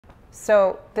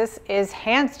So this is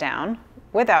hands down,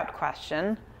 without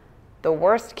question, the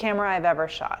worst camera I've ever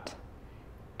shot.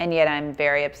 And yet I'm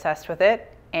very obsessed with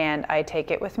it and I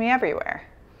take it with me everywhere.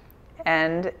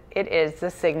 And it is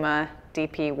the Sigma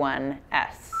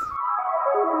DP1s.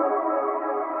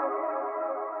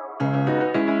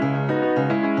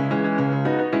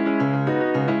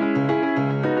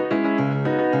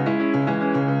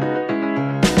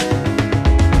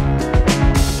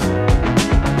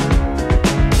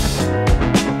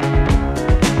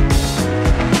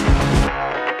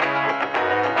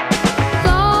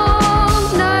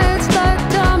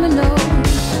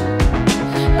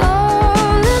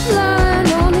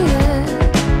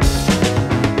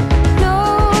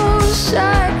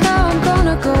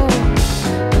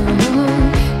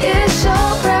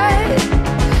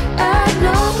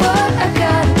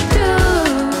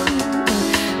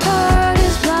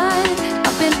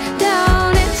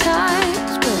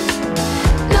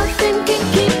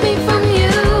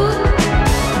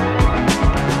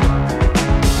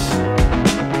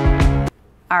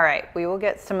 All right, we will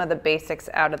get some of the basics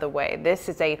out of the way. This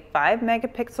is a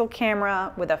 5-megapixel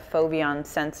camera with a foveon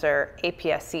sensor,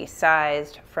 APS-C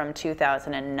sized, from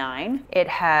 2009. It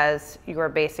has your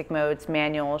basic modes,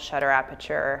 manual, shutter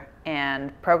aperture,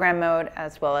 and program mode,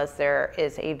 as well as there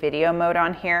is a video mode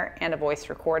on here and a voice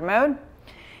record mode.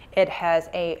 It has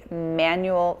a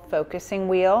manual focusing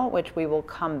wheel, which we will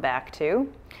come back to.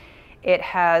 It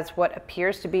has what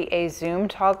appears to be a zoom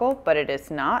toggle, but it is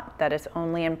not. That is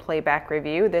only in playback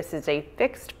review. This is a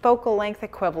fixed focal length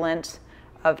equivalent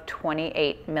of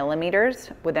 28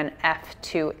 millimeters with an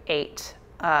f2.8,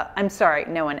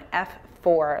 an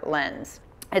f4 lens.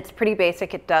 It's pretty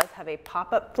basic. It does have a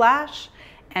pop-up flash,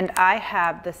 and I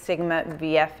have the Sigma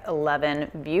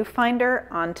VF11 viewfinder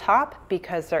on top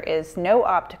because there is no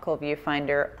optical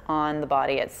viewfinder on the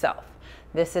body itself.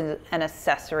 This is an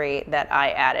accessory that I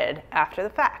added after the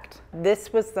fact.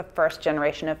 This was the first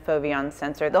generation of foveon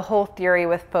sensor. The whole theory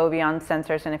with foveon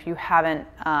sensors, and if you haven't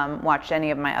watched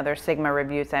any of my other Sigma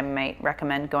reviews, I might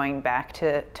recommend going back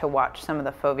to watch some of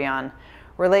the foveon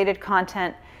related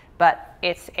content, but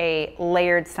it's a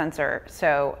layered sensor.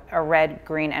 So a red,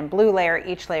 green, and blue layer,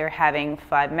 each layer having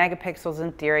 5 megapixels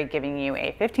in theory, giving you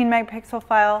a 15 megapixel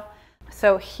file.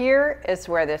 So here is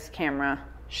where this camera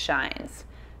shines.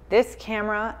 This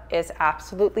camera is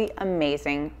absolutely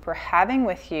amazing for having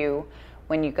with you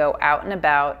when you go out and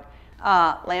about,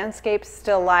 landscape,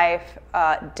 still life,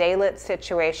 daylit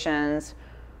situations,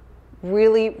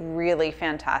 really, really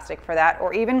fantastic for that,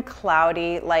 or even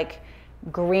cloudy, like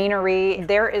greenery.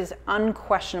 There is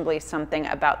unquestionably something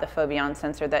about the foveon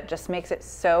sensor that just makes it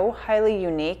so highly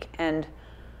unique and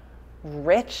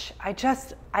rich.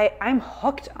 I'm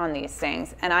hooked on these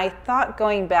things, and I thought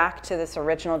going back to this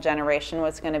original generation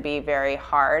was going to be very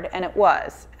hard, and it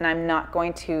was, and I'm not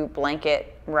going to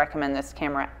blanket recommend this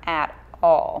camera at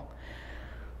all,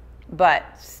 but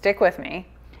stick with me.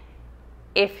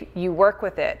 If you work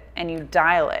with it and you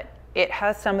dial it, it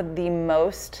has some of the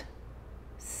most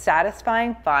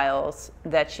satisfying files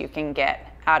that you can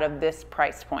get out of this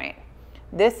price point.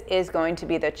 This is going to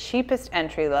be the cheapest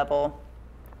entry level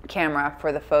camera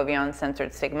for the foveon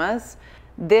censored Sigmas.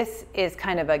 This is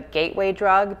kind of a gateway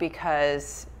drug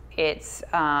because it's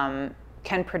can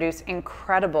produce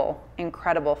incredible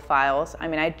files. I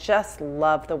mean, I just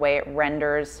love the way it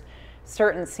renders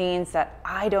certain scenes that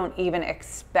I don't even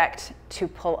expect to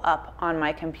pull up on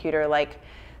my computer, like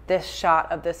this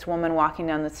shot of this woman walking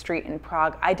down the street in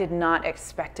Prague. I did not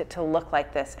expect it to look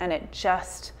like this, and it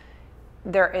just,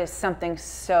 there is something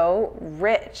so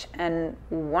rich and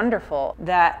wonderful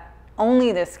that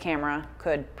only this camera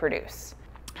could produce.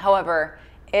 However,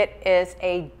 it is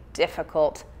a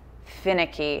difficult,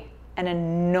 finicky, and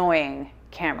annoying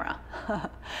camera.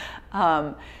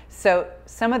 So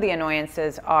some of the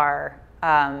annoyances are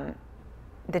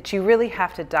that you really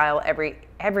have to dial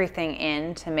everything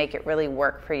in to make it really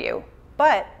work for you.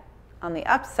 But on the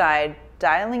upside,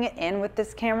 dialing it in with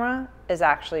this camera is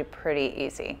actually pretty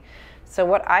easy. So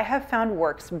what I have found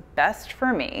works best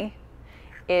for me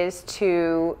is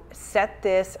to set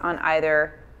this on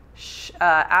either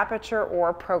aperture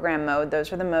or program mode.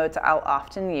 Those are the modes I'll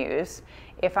often use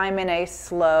if I'm in a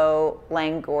slow,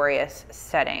 languorous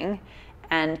setting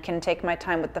and can take my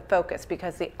time with the focus,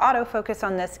 because the autofocus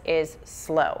on this is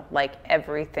slow, like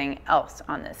everything else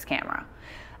on this camera.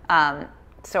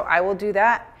 So I will do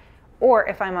that. Or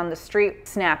if I'm on the street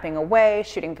snapping away,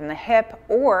 shooting from the hip,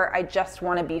 or I just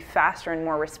want to be faster and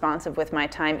more responsive with my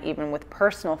time, even with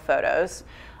personal photos,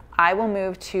 I will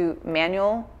move to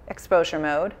manual exposure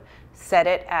mode, set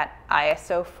it at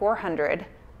ISO 400.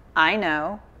 I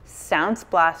know, sounds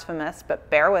blasphemous, but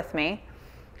bear with me.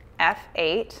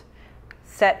 F8,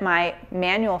 set my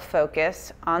manual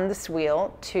focus on this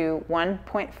wheel to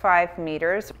 1.5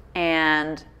 meters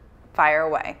and fire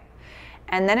away.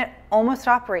 And then it almost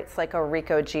operates like a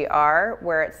Ricoh GR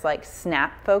where it's like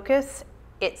snap focus.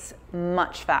 It's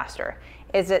much faster.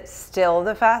 Is it still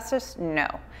the fastest? No.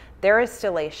 There is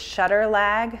still a shutter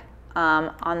lag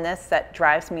on this that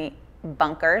drives me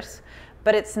bunkers,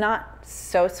 but it's not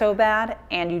so bad,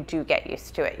 and you do get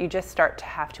used to it. You just start to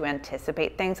have to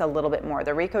anticipate things a little bit more.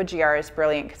 The Ricoh GR is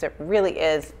brilliant because it really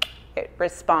is, it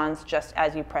responds just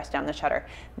as you press down the shutter.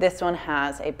 This one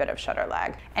has a bit of shutter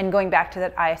lag. And going back to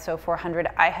that ISO 400,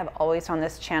 I have always on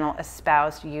this channel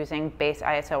espoused using base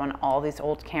ISO on all these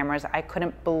old cameras. I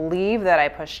couldn't believe that I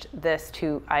pushed this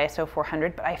to ISO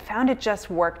 400, but I found it just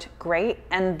worked great.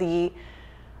 And the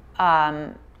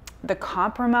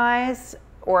compromise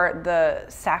or the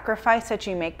sacrifice that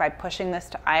you make by pushing this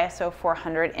to ISO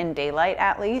 400 in daylight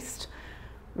at least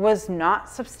was not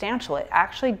substantial. It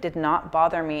actually did not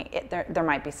bother me. There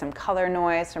might be some color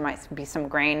noise, there might be some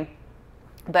grain,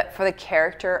 but for the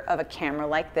character of a camera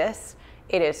like this,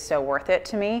 it is so worth it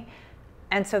to me.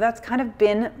 And so that's kind of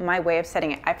been my way of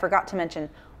setting it. I forgot to mention,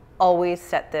 always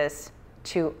set this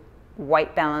to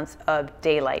white balance of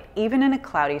daylight. Even in a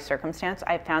cloudy circumstance,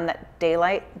 I found that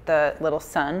daylight, the little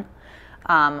sun,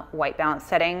 white balance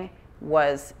setting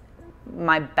was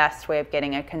my best way of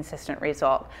getting a consistent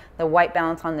result. The white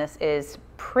balance on this is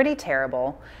pretty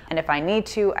terrible, and if I need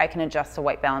to, I can adjust the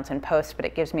white balance in post, but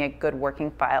it gives me a good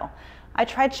working file. I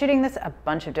tried shooting this a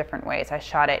bunch of different ways. I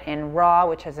shot it in RAW,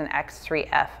 which is an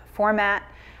X3F format.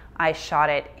 I shot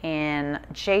it in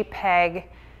JPEG.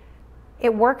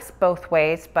 It works both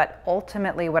ways, but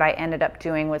ultimately what I ended up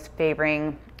doing was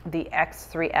favoring the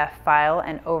X3F file,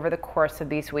 and over the course of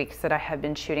these weeks that I have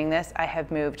been shooting this, I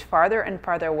have moved farther and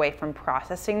farther away from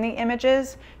processing the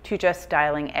images to just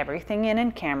dialing everything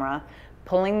in camera,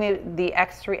 pulling the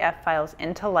X3F files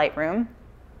into Lightroom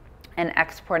and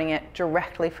exporting it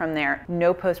directly from there.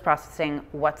 No post-processing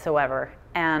whatsoever.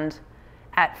 And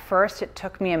at first it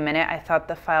took me a minute. I thought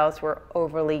the files were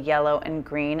overly yellow and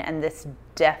green, and this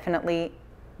definitely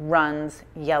runs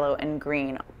yellow and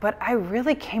green, but I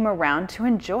really came around to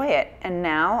enjoy it, and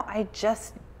now I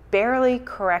just barely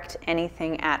correct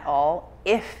anything at all,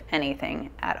 if anything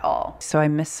at all. So I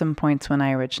missed some points when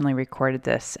I originally recorded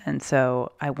this, and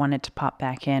so I wanted to pop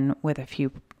back in with a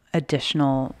few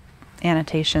additional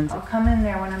annotations. I'll come in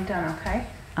there when I'm done, okay?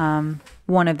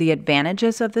 One of the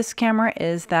advantages of this camera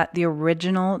is that the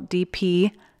original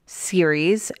DP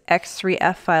series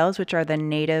X3F files, which are the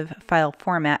native file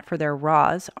format for their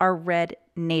RAWs, are read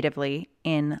natively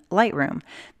in Lightroom.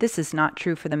 This is not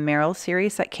true for the Merrill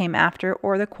series that came after,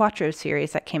 or the Quattro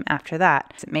series that came after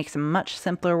that. It makes a much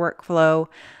simpler workflow,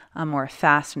 a more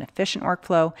fast and efficient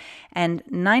workflow, and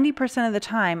 90% of the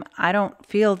time I don't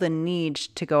feel the need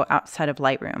to go outside of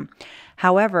Lightroom.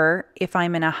 However, if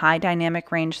I'm in a high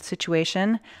dynamic range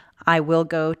situation, I will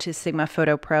go to Sigma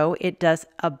Photo Pro. It does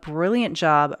a brilliant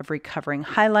job of recovering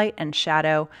highlight and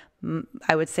shadow.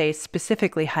 I would say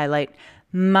specifically highlight,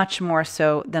 much more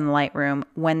so than Lightroom.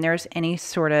 When there's any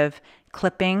sort of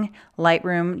clipping,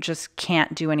 Lightroom just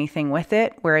can't do anything with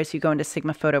it, whereas you go into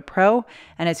Sigma Photo Pro,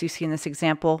 and as you see in this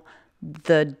example,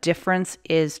 the difference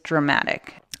is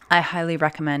dramatic. I highly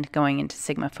recommend going into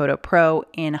Sigma Photo Pro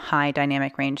in high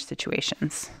dynamic range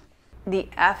situations. The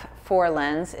f4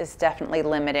 lens is definitely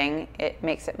limiting. It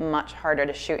makes it much harder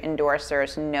to shoot indoors.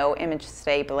 There's no image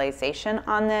stabilization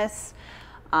on this.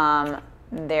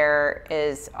 There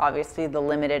is obviously the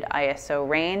limited ISO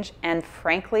range, and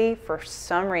frankly, for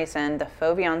some reason, the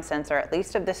foveon sensor, at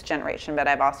least of this generation, but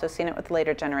I've also seen it with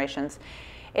later generations,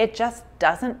 it just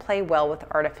doesn't play well with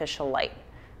artificial light.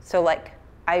 So like,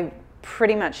 I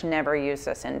pretty much never use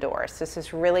this indoors. This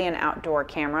is really an outdoor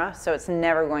camera, so it's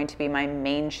never going to be my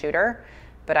main shooter,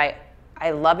 but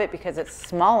I love it because it's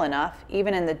small enough,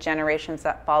 even in the generations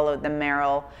that followed the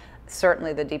Merrill,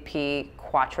 certainly the DP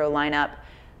Quattro lineup,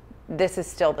 this is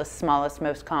still the smallest,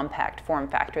 most compact form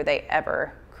factor they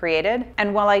ever created.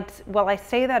 And while I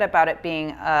say that about it being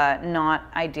not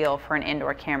ideal for an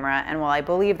indoor camera, and while I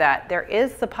believe that, there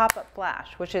is the pop-up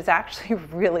flash, which is actually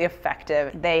really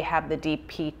effective. They have the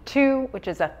DP2, which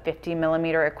is a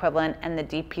 50mm equivalent, and the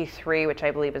DP3, which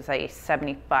I believe is a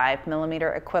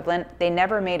 75mm equivalent. They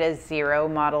never made a zero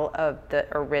model of the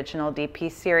original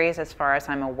DP series, as far as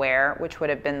I'm aware, which would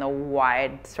have been the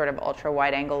wide, sort of ultra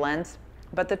wide angle lens.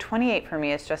 But the 28 for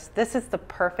me is just, this is the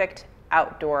perfect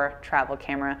outdoor travel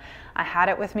camera. I had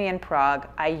it with me in Prague.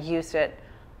 I used it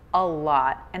a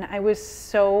lot, and I was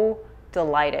so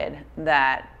delighted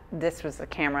that this was the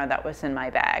camera that was in my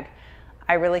bag.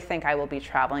 I really think I will be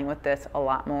traveling with this a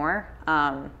lot more.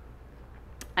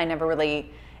 I never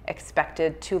really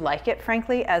expected to like it,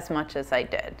 frankly, as much as I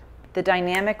did. The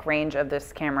dynamic range of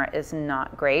this camera is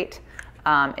not great.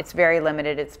 It's very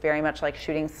limited. It's very much like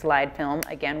shooting slide film.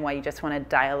 Again, why you just want to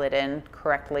dial it in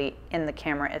correctly in the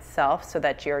camera itself so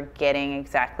that you're getting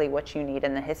exactly what you need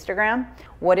in the histogram.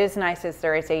 What is nice is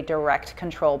there is a direct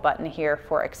control button here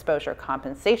for exposure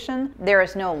compensation. There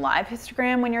is no live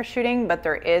histogram when you're shooting, but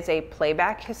there is a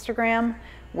playback histogram,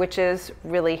 which is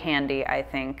really handy, I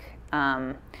think.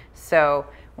 So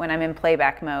when I'm in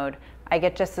playback mode, I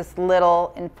get just this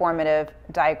little informative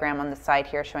diagram on the side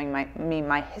here showing me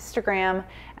my histogram.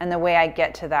 And the way I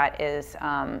get to that is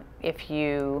if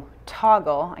you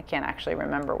toggle, I can't actually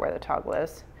remember where the toggle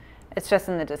is. It's just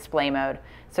in the display mode.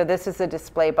 So this is the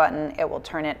display button. It will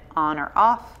turn it on or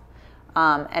off.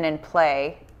 And in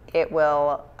play, it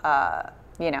will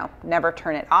never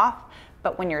turn it off.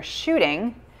 But when you're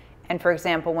shooting, and for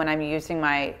example, when I'm using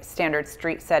my standard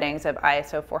street settings of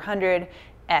ISO 400,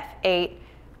 f8,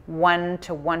 1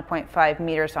 to 1.5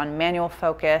 meters on manual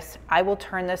focus, I will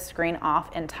turn this screen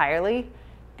off entirely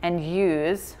and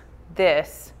use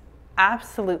this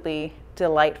absolutely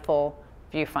delightful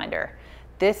viewfinder.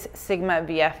 This Sigma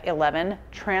VF11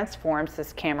 transforms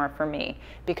this camera for me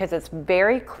because it's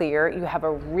very clear. You have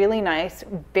a really nice,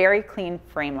 very clean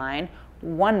frame line,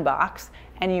 one box,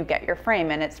 and you get your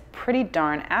frame, and it's pretty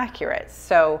darn accurate.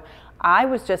 So I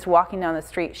was just walking down the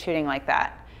street shooting like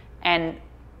that, and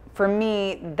for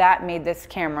me, that made this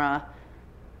camera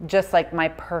just like my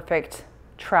perfect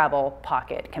travel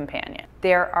pocket companion.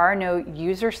 There are no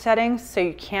user settings, so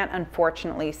you can't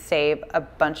unfortunately save a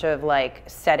bunch of like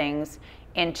settings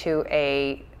into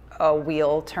a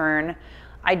wheel turn.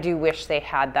 I do wish they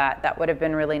had that. That would have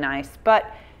been really nice, but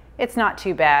it's not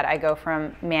too bad. I go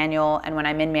from manual, and when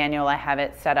I'm in manual, I have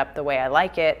it set up the way I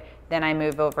like it. Then I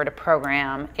move over to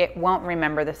program. It won't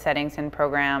remember the settings in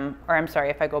program, or I'm sorry,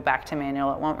 if I go back to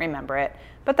manual, it won't remember it,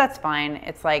 but that's fine.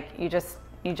 It's like you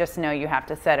just know you have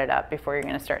to set it up before you're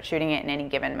gonna start shooting it in any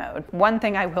given mode. One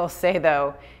thing I will say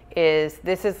though is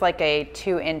this is like a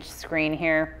 2-inch screen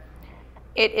here.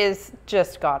 It is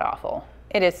just god-awful.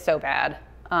 It is so bad.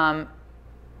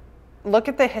 Look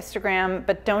at the histogram,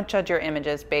 but don't judge your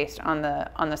images based on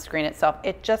the screen itself.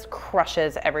 It just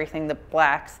crushes everything, the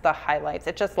blacks, the highlights.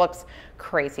 It just looks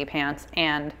crazy pants.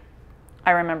 And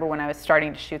I remember when I was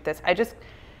starting to shoot this, I just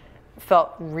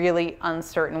felt really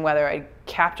uncertain whether I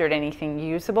captured anything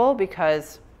usable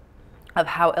because of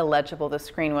how illegible the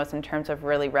screen was in terms of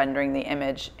really rendering the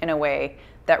image in a way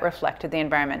that reflected the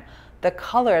environment. The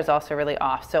color is also really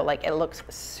off, so like it looks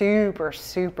super,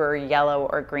 super yellow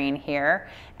or green here.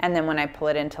 And then when I pull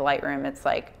it into Lightroom, it's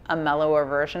like a mellower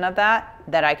version of that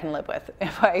I can live with.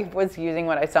 If I was using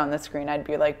what I saw on the screen, I'd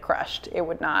be like crushed. It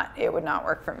would not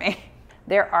work for me.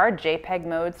 There are JPEG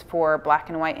modes for black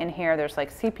and white in here. There's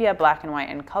like sepia, black and white,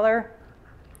 and color.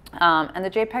 And the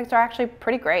JPEGs are actually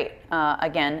pretty great.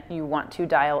 Again, you want to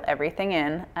dial everything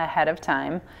in ahead of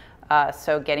time.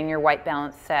 So getting your white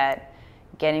balance set,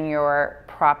 getting your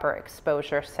proper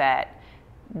exposure set.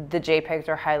 The JPEGs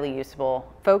are highly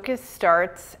usable. Focus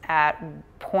starts at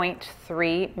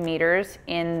 0.3 meters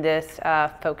in this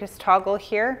focus toggle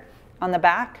here on the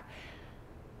back.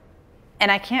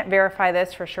 And I can't verify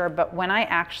this for sure, but when I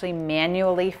actually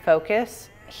manually focus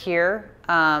here,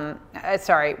 when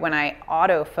I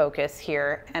autofocus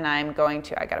here, and I'm going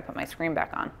to, I gotta put my screen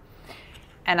back on,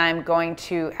 and I'm going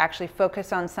to actually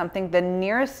focus on something, the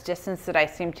nearest distance that I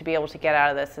seem to be able to get out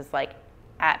of this is like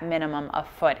at minimum a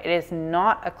foot. It is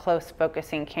not a close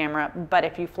focusing camera, but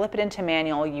if you flip it into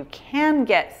manual, you can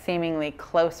get seemingly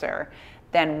closer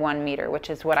than 1 meter, which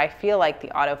is what I feel like the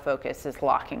autofocus is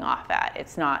locking off at.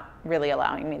 It's not really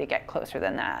allowing me to get closer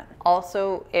than that.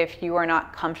 Also, if you are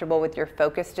not comfortable with your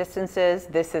focus distances,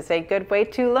 this is a good way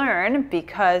to learn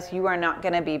because you are not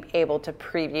gonna be able to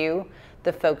preview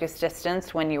the focus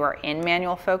distance when you are in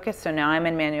manual focus. So now I'm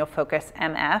in manual focus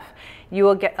MF. You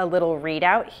will get a little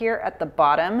readout here at the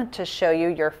bottom to show you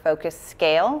your focus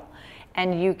scale,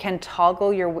 and you can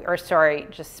toggle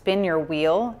just spin your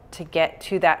wheel to get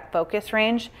to that focus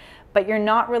range, but you're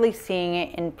not really seeing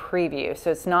it in preview. So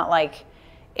it's not like,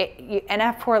 an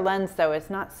f4 lens though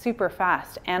is not super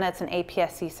fast, and it's an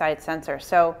APS-C side sensor.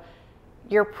 So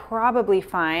you're probably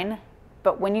fine.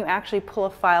 But when you actually pull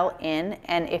a file in,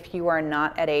 and if you are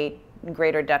not at a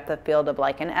greater depth of field of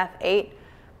like an f8,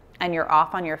 and you're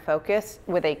off on your focus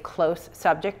with a close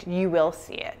subject, you will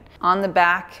see it. On the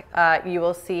back, you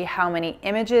will see how many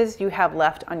images you have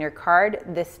left on your card.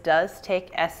 This does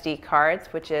take SD cards,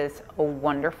 which is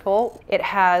wonderful. It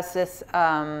has this,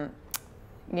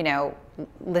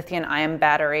 lithium-ion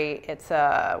battery. It's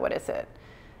what is it?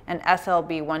 an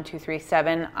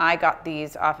SLB1237. I got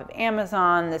these off of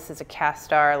Amazon. This is a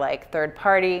Castar like third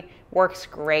party, works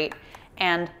great.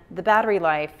 And the battery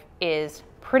life is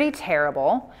pretty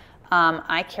terrible.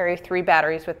 I carry 3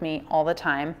 batteries with me all the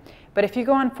time. But if you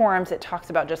go on forums, it talks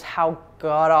about just how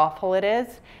god awful it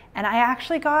is. And I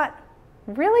actually got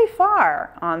really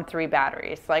far on 3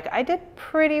 batteries. Like I did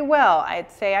pretty well.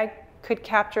 I'd say I could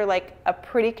capture like a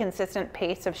pretty consistent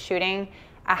pace of shooting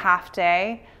a half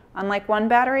day on like 1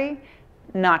 battery.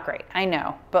 Not great, I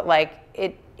know, but like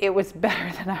it was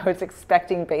better than I was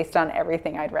expecting based on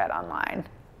everything I'd read online.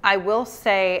 I will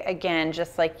say again,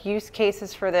 just like use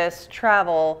cases for this: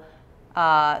 travel,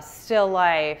 still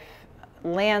life,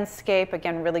 landscape,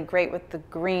 again, really great with the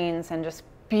greens and just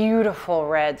beautiful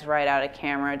reds right out of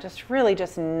camera. Just really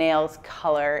just nails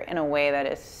color in a way that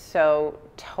is so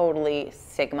totally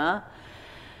Sigma.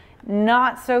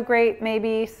 Not so great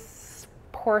maybe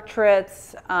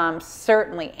portraits,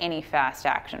 certainly any fast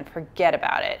action, forget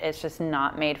about it. It's just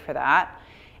not made for that.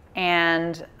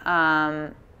 And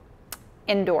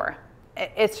indoor,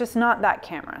 it's just not that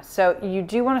camera. So you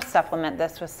do want to supplement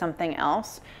this with something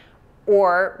else,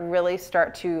 or really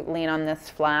start to lean on this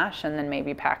flash and then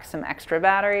maybe pack some extra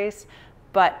batteries.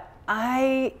 But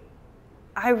I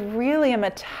really am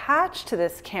attached to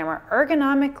this camera.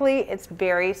 Ergonomically, it's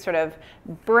very sort of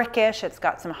brickish. It's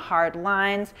got some hard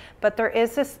lines, but there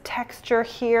is this texture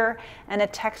here and a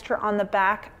texture on the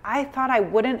back. I thought I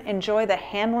wouldn't enjoy the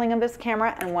handling of this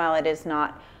camera, and while it is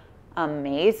not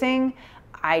amazing,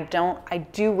 I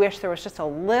do wish there was just a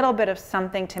little bit of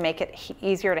something to make it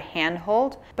easier to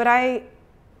handhold. But I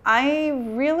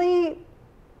really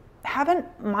haven't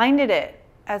minded it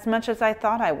as much as I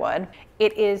thought I would.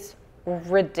 It is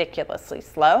ridiculously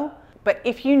slow, but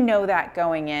if you know that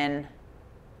going in,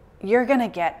 you're gonna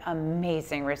get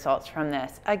amazing results from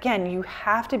this. Again, you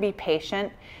have to be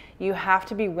patient. You have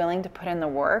to be willing to put in the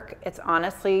work. It's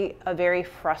honestly a very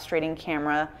frustrating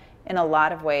camera in a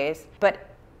lot of ways, but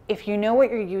if you know what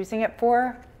you're using it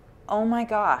for, oh my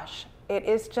gosh, it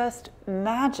is just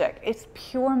magic. It's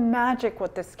pure magic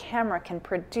what this camera can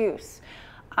produce.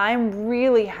 I'm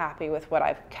really happy with what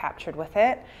I've captured with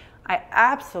it. I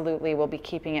absolutely will be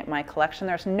keeping it in my collection.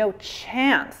 There's no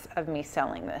chance of me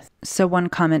selling this. So one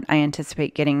comment I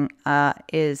anticipate getting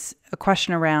is a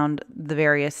question around the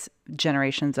various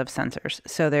generations of sensors.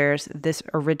 So there's this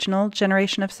original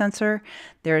generation of sensor,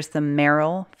 there's the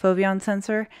Merrill foveon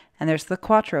sensor, and there's the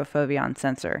Quattro foveon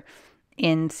sensor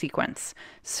in sequence.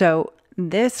 So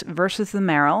this versus the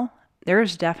Merrill,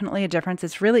 there's definitely a difference.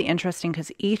 It's really interesting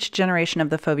because each generation of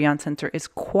the foveon sensor is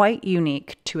quite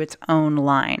unique to its own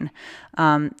line.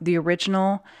 The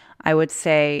original, I would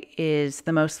say, is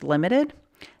the most limited.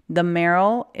 The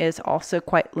Merrill is also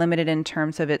quite limited in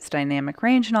terms of its dynamic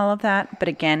range and all of that. But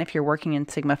again, if you're working in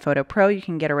Sigma Photo Pro, you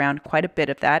can get around quite a bit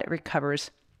of that. It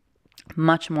recovers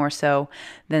much more so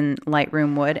than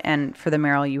Lightroom would. And for the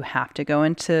Merrill, you have to go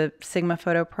into Sigma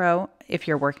Photo Pro if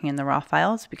you're working in the raw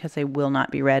files, because they will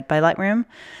not be read by Lightroom.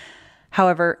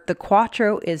 However, the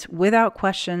Quattro is without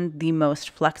question the most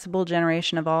flexible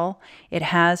generation of all. It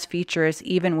has features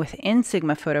even within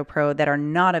Sigma Photo Pro that are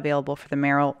not available for the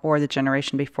Merrill or the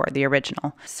generation before, the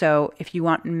original. So if you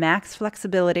want max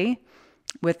flexibility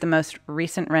with the most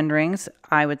recent renderings,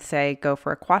 I would say go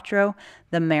for a Quattro.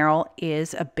 The Merrill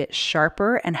is a bit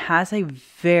sharper and has a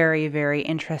very, very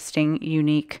interesting,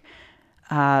 unique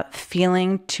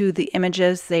feeling to the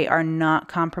images. They are not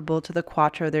comparable to the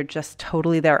Quattro. They're just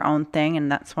totally their own thing,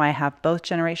 and that's why I have both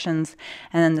generations.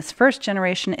 And then this first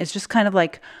generation is just kind of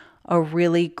like a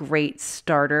really great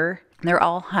starter. They're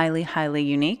all highly, highly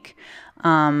unique,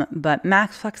 but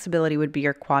max flexibility would be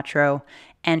your Quattro.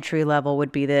 Entry level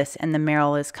would be this, and the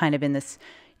Merrill is kind of in this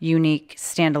unique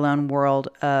standalone world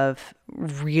of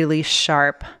really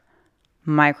sharp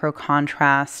micro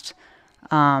contrast,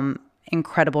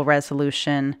 incredible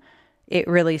resolution. It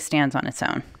really stands on its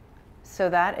own. So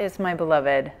that is my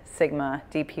beloved Sigma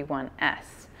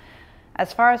DP1s.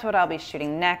 As far as what I'll be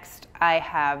shooting next, I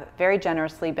have very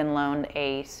generously been loaned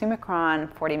a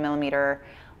Summicron 40mm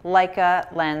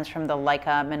Leica lens from the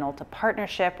Leica Minolta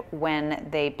partnership when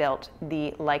they built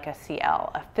the Leica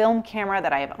CL, a film camera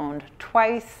that I have owned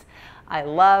twice. I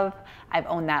love. I've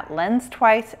owned that lens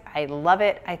twice. I love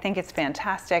it. I think it's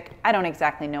fantastic. I don't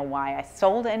exactly know why I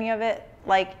sold any of it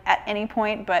like at any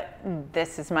point, but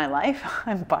this is my life.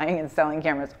 I'm buying and selling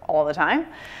cameras all the time.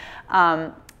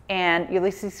 And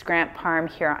Ulysses Grant Parm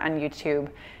here on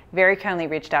YouTube very kindly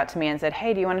reached out to me and said,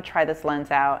 hey, do you want to try this lens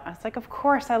out? I was like, of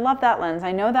course, I love that lens.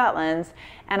 I know that lens,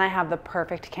 and I have the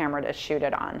perfect camera to shoot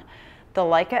it on. The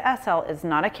Leica SL is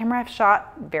not a camera I've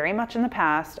shot very much in the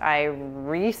past. I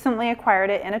recently acquired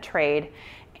it in a trade,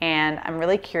 and I'm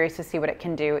really curious to see what it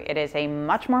can do. It is a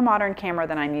much more modern camera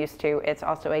than I'm used to. It's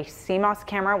also a CMOS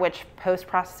camera, which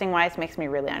post-processing wise makes me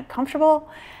really uncomfortable.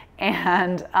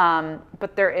 And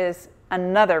but there is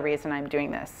another reason I'm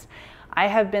doing this. I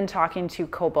have been talking to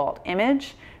Cobalt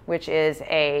Image, which is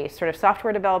a sort of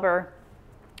software developer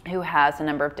who has a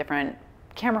number of different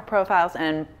camera profiles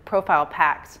and profile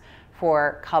packs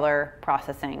for color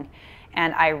processing.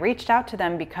 And I reached out to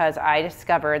them because I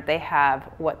discovered they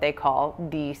have what they call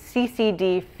the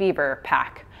CCD Fever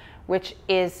Pack, which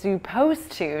is supposed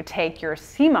to take your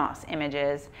CMOS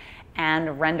images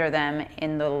and render them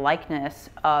in the likeness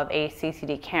of a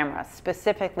CCD camera,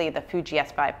 specifically the Fuji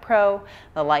S5 Pro,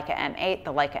 the Leica M8,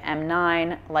 the Leica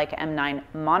M9, Leica M9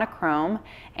 monochrome,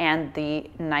 and the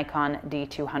Nikon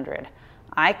D200.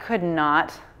 I could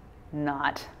not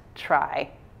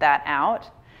try that out.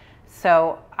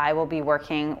 So I will be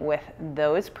working with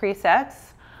those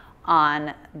presets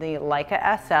on the Leica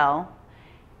SL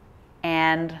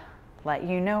and let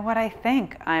you know what I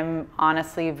think. I'm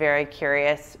honestly very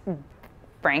curious,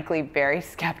 frankly very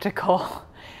skeptical,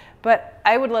 but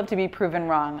I would love to be proven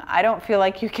wrong. I don't feel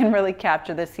like you can really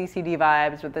capture the CCD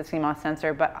vibes with the CMOS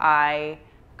sensor, but I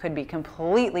could be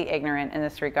completely ignorant in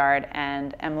this regard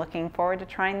and am looking forward to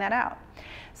trying that out.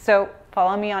 So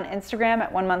follow me on Instagram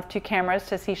at 1 Month 2 Cameras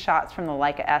to see shots from the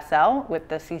Leica SL with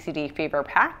the CCD Fever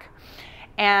Pack.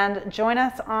 And join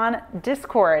us on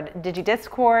Discord,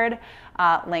 DigiDiscord,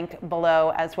 link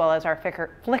below, as well as our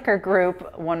Flickr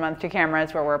group, 1 Month 2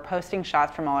 Cameras, where we're posting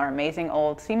shots from all our amazing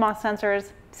old CMOS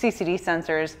sensors, CCD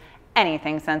sensors,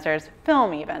 anything sensors,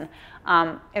 film even.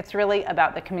 It's really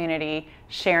about the community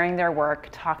sharing their work,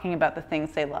 talking about the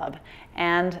things they love,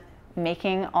 and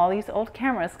making all these old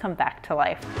cameras come back to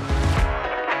life.